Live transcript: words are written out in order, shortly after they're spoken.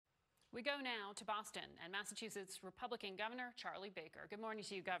We go now to Boston and Massachusetts Republican Governor Charlie Baker. Good morning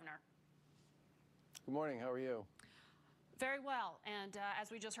to you, Governor. Good morning. How are you? Very well. And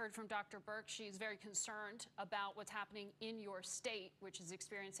as we just heard from Dr. Burke, she's very concerned about what's happening in your state, which is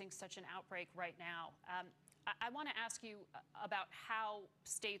experiencing such an outbreak right now. I want to ask you about how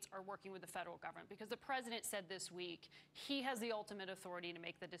states are working with the federal government, because the president said this week he has the ultimate authority to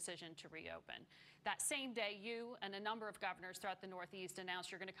make the decision to reopen. That same day, you and a number of governors throughout the Northeast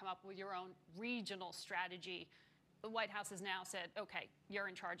announced you're going to come up with your own regional strategy. The White House has now said, OK, you're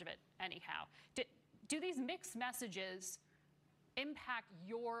in charge of it anyhow. Do these mixed messages impact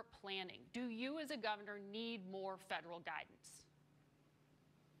your planning? Do you as a governor need more federal guidance?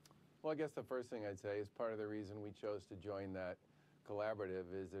 Well, I guess the first thing I'd say is part of the reason we chose to join that collaborative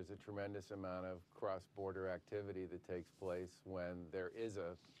is there's a tremendous amount of cross-border activity that takes place when there is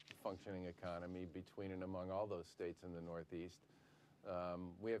a functioning economy between and among all those states in the Northeast.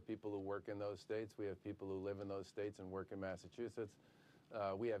 We have people who work in those states. We have people who live in those states and work in Massachusetts.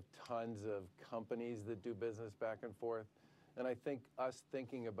 We have tons of companies that do business back and forth. And I think us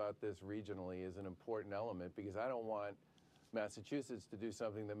thinking about this regionally is an important element, because I don't want Massachusetts to do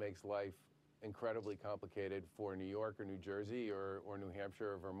something that makes life incredibly complicated for New York or New Jersey or New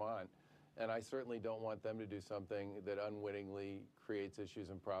Hampshire or Vermont. And I certainly don't want them to do something that unwittingly creates issues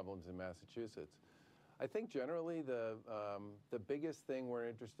and problems in Massachusetts. I think generally the biggest thing we're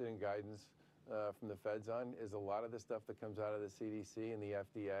interested in guidance from the feds on is a lot of the stuff that comes out of the CDC and the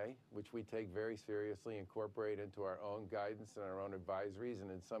FDA, which we take very seriously, incorporate into our own guidance and our own advisories, and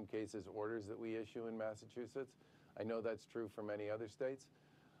in some cases orders that we issue in Massachusetts. I know that's true for many other states.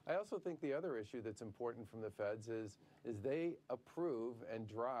 I also think the other issue that's important from the feds is they approve and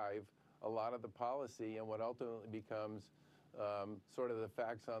drive a lot of the policy and what ultimately becomes sort of the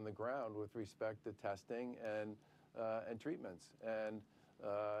facts on the ground with respect to testing and treatments. And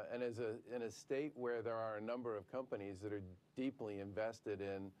in a state where there are a number of companies that are deeply invested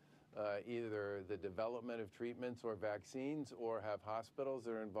in either the development of treatments or vaccines, or have hospitals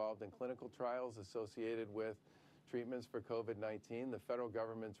that are involved in clinical trials associated with treatments for COVID-19, the federal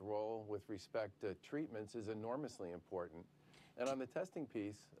government's role with respect to treatments is enormously important. And on the testing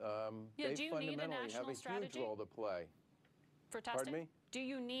piece, they fundamentally have a huge role to play. For testing? Pardon me? Do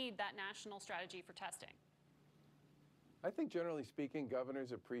you need that national strategy for testing? I think generally speaking,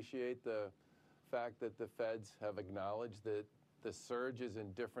 governors appreciate the fact that the feds have acknowledged that the surge is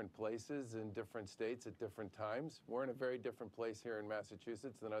in different places in different states at different times. We're in a very different place here in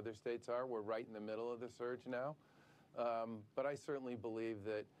Massachusetts than other states are. We're right in the middle of the surge now. But I certainly believe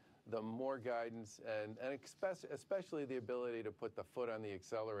that the more guidance and especially the ability to put the foot on the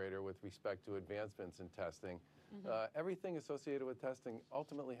accelerator with respect to advancements in testing, everything associated with testing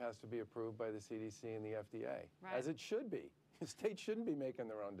ultimately has to be approved by the CDC and the FDA, as it should be. States shouldn't be making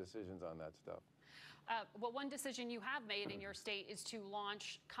their own decisions on that stuff. Well, one decision you have made in your state is to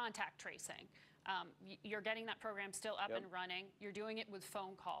launch contact tracing. You're getting that program still up and running. You're doing it with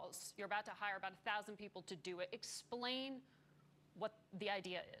phone calls. You're about to hire about 1,000 people to do it. Explain what the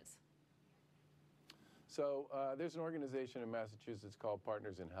idea is. So there's an organization in Massachusetts called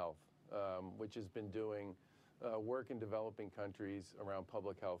Partners in Health, which has been doing work in developing countries around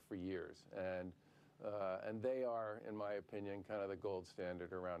public health for years. And they are, in my opinion, kind of the gold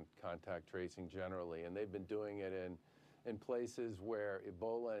standard around contact tracing generally. And they've been doing it in places where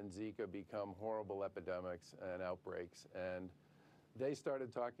Ebola and Zika become horrible epidemics and outbreaks. And they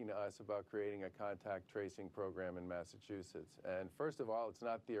started talking to us about creating a contact tracing program in Massachusetts. And first of all, it's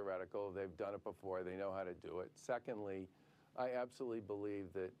not theoretical. They've done it before. They know how to do it. Secondly, I absolutely believe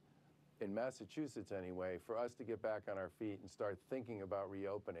that in Massachusetts anyway, for us to get back on our feet and start thinking about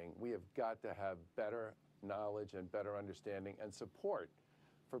reopening, we have got to have better knowledge and better understanding and support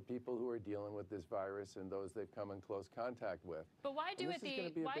for people who are dealing with this virus and those they've come in close contact with. But why do it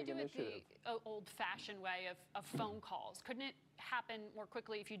the old-fashioned way of phone calls? Couldn't it happen more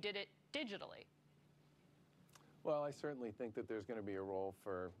quickly if you did it digitally? Well, I certainly think that there's going to be a role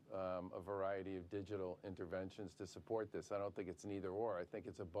for a variety of digital interventions to support this. I don't think it's an either or. I think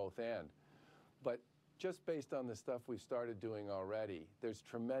it's a both and. But just based on the stuff we've started doing already, there's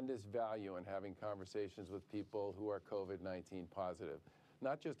tremendous value in having conversations with people who are COVID-19 positive,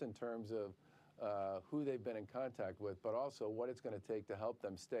 not just in terms of who they've been in contact with, but also what it's going to take to help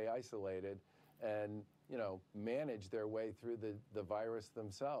them stay isolated and, manage their way through the virus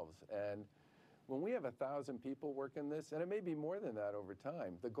themselves. And when we have 1,000 people working this, and it may be more than that over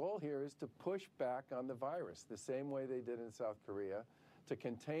time, the goal here is to push back on the virus the same way they did in South Korea, to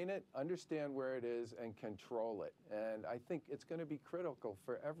contain it, understand where it is, and control it. And I think it's going to be critical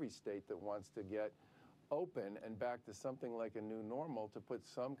for every state that wants to get open and back to something like a new normal to put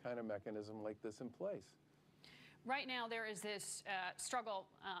some kind of mechanism like this in place. Right now, there is this struggle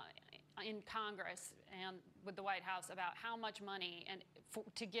in Congress and with the White House about how much money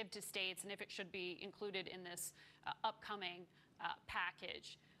to give to states and if it should be included in this upcoming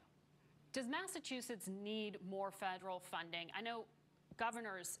package. Does Massachusetts need more federal funding? I know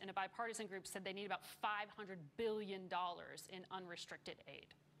governors in a bipartisan group said they need about $500 billion in unrestricted aid.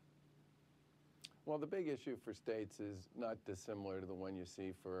 Well, the big issue for states is not dissimilar to the one you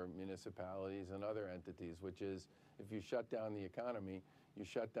see for municipalities and other entities, which is if you shut down the economy, you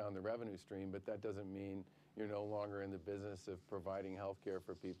shut down the revenue stream, but that doesn't mean you're no longer in the business of providing health care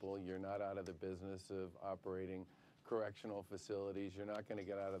for people. You're not out of the business of operating correctional facilities. You're not going to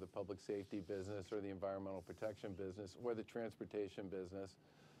get out of the public safety business or the environmental protection business or the transportation business.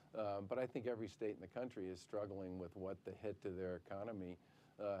 But I think every state in the country is struggling with what the hit to their economy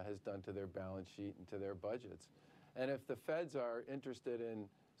has done to their balance sheet and to their budgets. And if the feds are interested in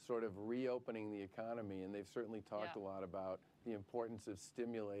sort of reopening the economy, and they've certainly talked a lot about the importance of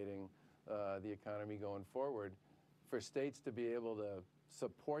stimulating the economy going forward, for states to be able to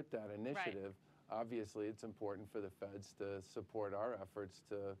support that initiative, obviously it's important for the feds to support our efforts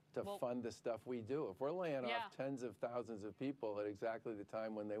to fund the stuff we do. If we're laying off tens of thousands of people at exactly the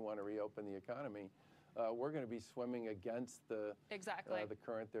time when they want to reopen the economy, we're going to be swimming against the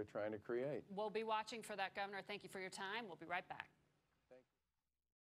current they're trying to create. We'll be watching for that, Governor. Thank you for your time. We'll be right back.